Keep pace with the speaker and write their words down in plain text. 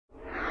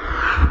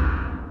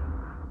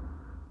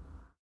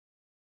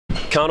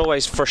Can't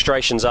always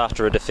frustrations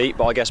after a defeat,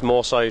 but I guess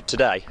more so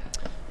today.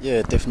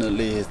 Yeah,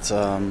 definitely. It's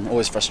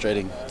always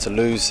frustrating to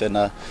lose, and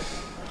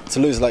to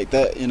lose like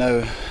that. You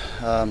know,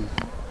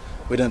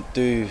 we didn't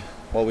do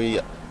what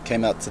we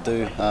came out to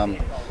do.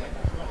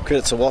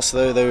 Credit to WASPS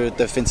though; they were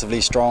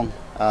defensively strong.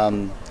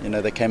 You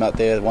know, they came out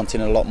there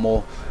wanting a lot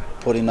more,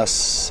 putting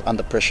us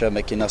under pressure,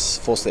 making us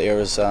force the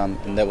errors,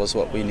 and that was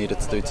what we needed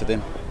to do to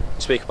them.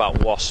 Speak about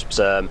WASPS.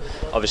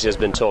 Obviously, there's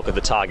been talk of the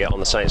target on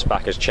the Saints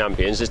back as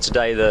champions. Is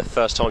today the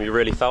first time you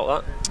really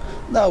felt that?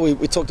 No,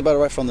 we talked about it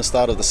right from the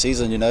start of the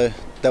season. You know,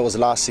 that was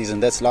last season.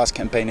 That's last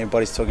campaign.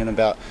 Everybody's talking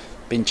about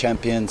being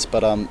champions,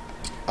 but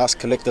us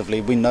collectively,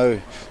 we know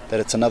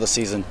that it's another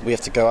season. We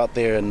have to go out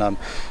there and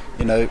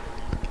you know,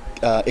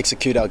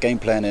 execute our game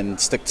plan and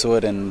stick to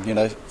it, and you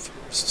know,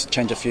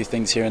 change a few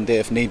things here and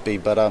there if need be.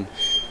 But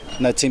you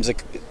know,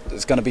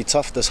 it's going to be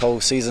tough. This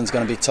whole season's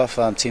going to be tough.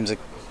 Teams are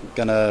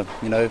gonna,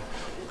 you know,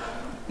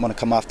 want to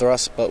come after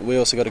us, but we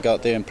also got to go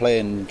out there and play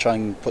and try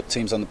and put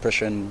teams under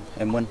pressure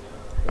and win.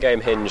 The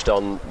game hinged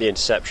on the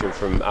interception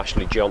from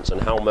Ashley Johnson.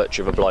 How much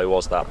of a blow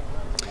was that?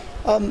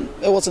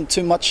 It wasn't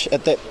too much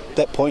at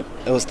that point.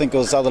 I think it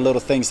was other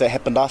little things that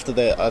happened after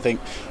that. I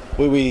think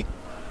we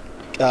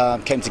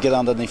came together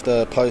underneath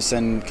the post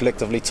and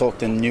collectively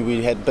talked and knew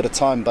we had a bit of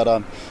time,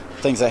 but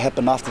things that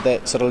happened after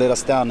that sort of let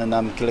us down,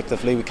 and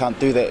collectively we can't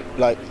do that.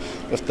 Like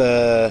with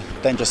the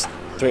dangerous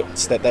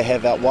threats that they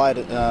have out wide,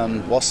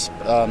 WASPS,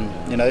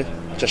 you know,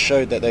 just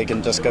showed that they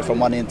can just go from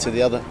one end to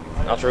the other.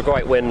 After a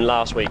great win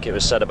last week, it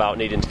was said about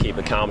needing to keep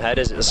a calm head.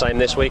 Is it the same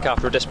this week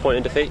after a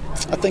disappointing defeat?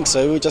 I think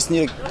so. We just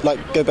need to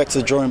go back to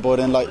the drawing board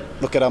and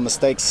look at our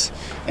mistakes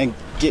and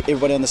get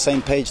everybody on the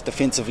same page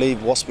defensively.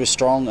 WASPS were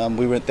strong.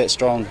 We weren't that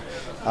strong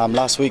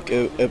last week.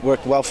 It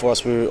worked well for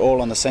us. We were all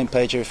on the same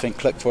page. Everything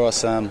clicked for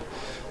us.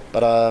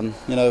 But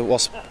you know,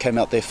 WASPS came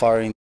out there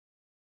firing